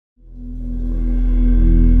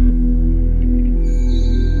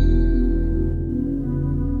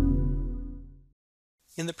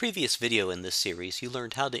previous video in this series, you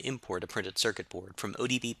learned how to import a printed circuit board from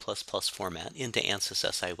ODB++ format into ANSYS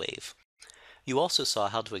SIwave. You also saw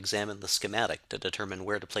how to examine the schematic to determine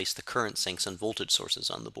where to place the current sinks and voltage sources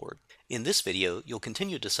on the board. In this video, you'll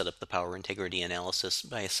continue to set up the power integrity analysis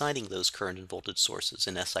by assigning those current and voltage sources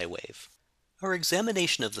in SIwave. Our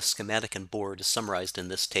examination of the schematic and board is summarized in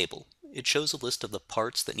this table. It shows a list of the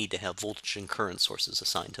parts that need to have voltage and current sources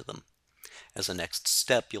assigned to them. As a next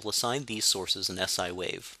step, you'll assign these sources in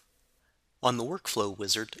SIwave. On the workflow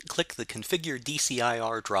wizard, click the Configure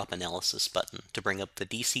DCIR Drop Analysis button to bring up the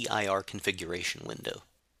DCIR configuration window.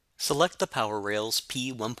 Select the power rails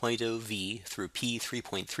P1.0V through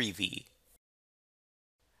P3.3V.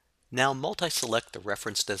 Now multi-select the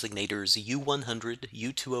reference designators U100,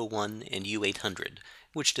 U201, and U800,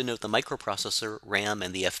 which denote the microprocessor, RAM,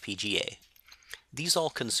 and the FPGA. These all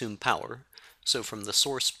consume power, so from the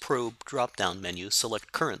Source Probe drop-down menu,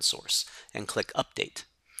 select Current Source and click Update.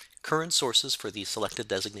 Current sources for these selected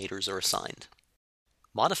designators are assigned.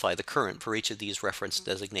 Modify the current for each of these reference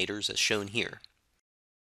designators as shown here.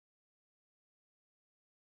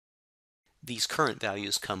 These current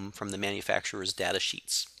values come from the manufacturer's data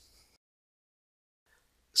sheets.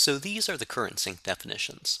 So these are the current sink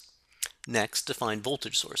definitions. Next, define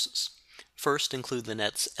voltage sources. First, include the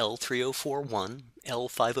nets L3041,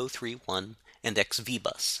 L5031, and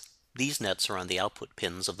XV-bus. These nets are on the output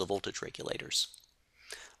pins of the voltage regulators.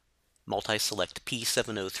 Multi-select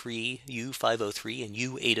P703, U503, and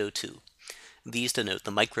U802. These denote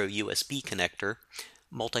the micro USB connector,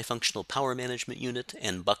 multifunctional power management unit,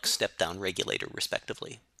 and buck step-down regulator,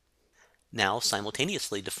 respectively. Now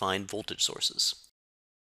simultaneously define voltage sources.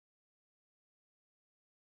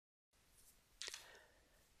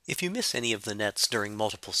 If you miss any of the nets during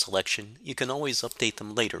multiple selection, you can always update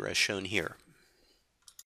them later as shown here.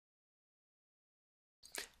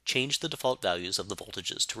 Change the default values of the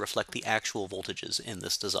voltages to reflect the actual voltages in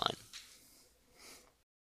this design.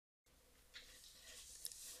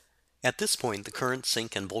 At this point, the current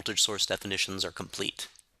sink and voltage source definitions are complete.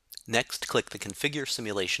 Next, click the Configure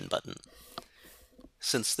Simulation button.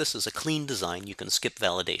 Since this is a clean design, you can skip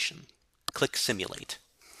validation. Click Simulate.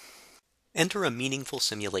 Enter a meaningful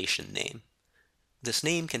simulation name. This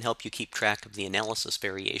name can help you keep track of the analysis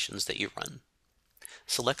variations that you run.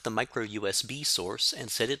 Select the micro USB source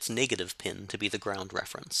and set its negative pin to be the ground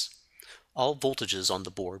reference. All voltages on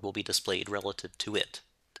the board will be displayed relative to it.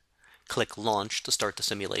 Click Launch to start the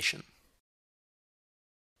simulation.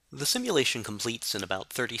 The simulation completes in about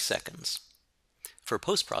 30 seconds. For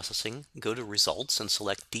post-processing, go to Results and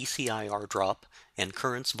select DCIR Drop and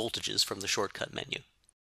Currents Voltages from the shortcut menu.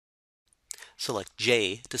 Select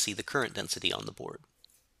J to see the current density on the board.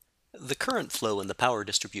 The current flow in the power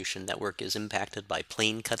distribution network is impacted by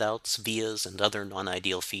plane cutouts, vias, and other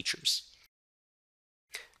non-ideal features.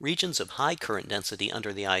 Regions of high current density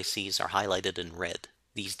under the ICs are highlighted in red.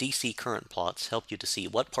 These DC current plots help you to see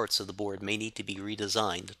what parts of the board may need to be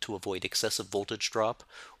redesigned to avoid excessive voltage drop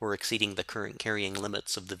or exceeding the current carrying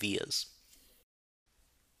limits of the vias.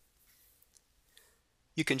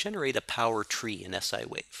 You can generate a power tree in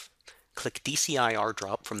SIwave. Click DCIR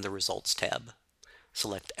Drop from the Results tab.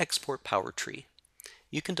 Select Export Power Tree.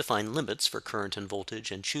 You can define limits for current and voltage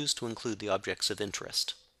and choose to include the objects of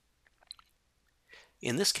interest.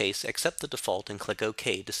 In this case, accept the default and click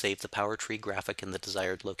OK to save the power tree graphic in the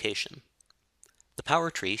desired location. The power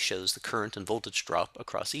tree shows the current and voltage drop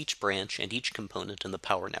across each branch and each component in the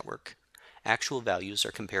power network. Actual values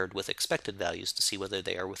are compared with expected values to see whether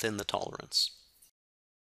they are within the tolerance.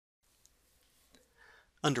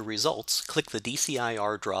 Under Results, click the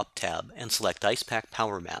DCIR Drop tab and select IcePack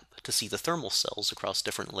Power Map to see the thermal cells across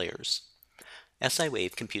different layers.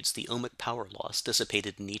 SIwave computes the ohmic power loss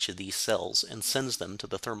dissipated in each of these cells and sends them to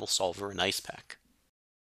the thermal solver in IcePack.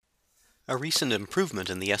 A recent improvement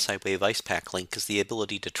in the SIwave IcePack link is the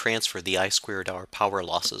ability to transfer the I²R power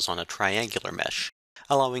losses on a triangular mesh,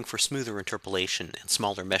 allowing for smoother interpolation and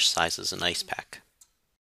smaller mesh sizes in IcePack.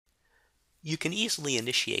 You can easily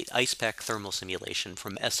initiate IcePack thermal simulation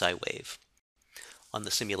from SIwave. On the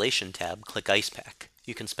Simulation tab, click IcePack.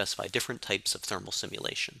 You can specify different types of thermal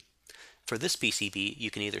simulation. For this PCB, you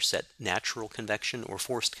can either set natural convection or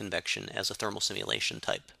forced convection as a thermal simulation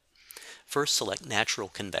type. First, select natural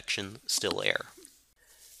convection, still air.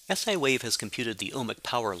 SIwave has computed the ohmic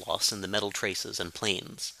power loss in the metal traces and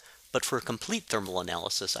planes, but for a complete thermal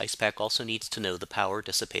analysis, IcePack also needs to know the power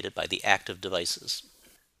dissipated by the active devices.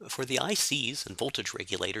 For the ICs and voltage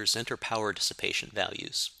regulators, enter power dissipation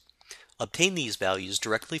values. Obtain these values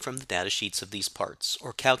directly from the datasheets of these parts,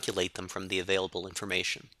 or calculate them from the available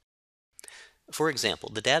information. For example,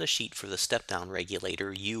 the data sheet for the step-down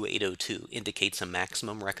regulator U802 indicates a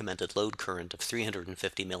maximum recommended load current of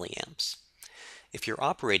 350 milliamps. If you're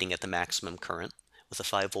operating at the maximum current, with a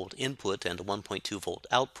 5-volt input and a 1.2 volt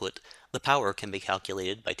output, the power can be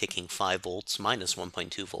calculated by taking 5 volts minus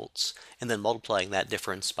 1.2 volts, and then multiplying that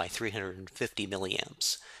difference by 350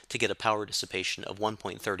 milliamps to get a power dissipation of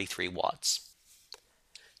 1.33 watts.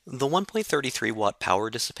 The 1.33 watt power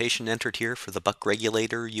dissipation entered here for the buck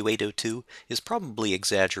regulator U802 is probably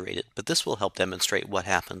exaggerated, but this will help demonstrate what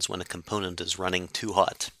happens when a component is running too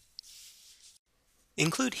hot.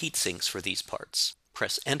 Include heat sinks for these parts.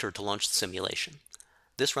 Press Enter to launch the simulation.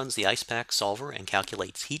 This runs the IcePack solver and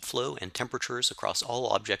calculates heat flow and temperatures across all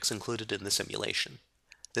objects included in the simulation.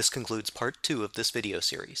 This concludes part 2 of this video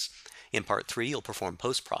series. In part 3, you'll perform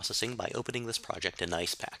post-processing by opening this project in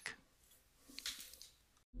IcePack.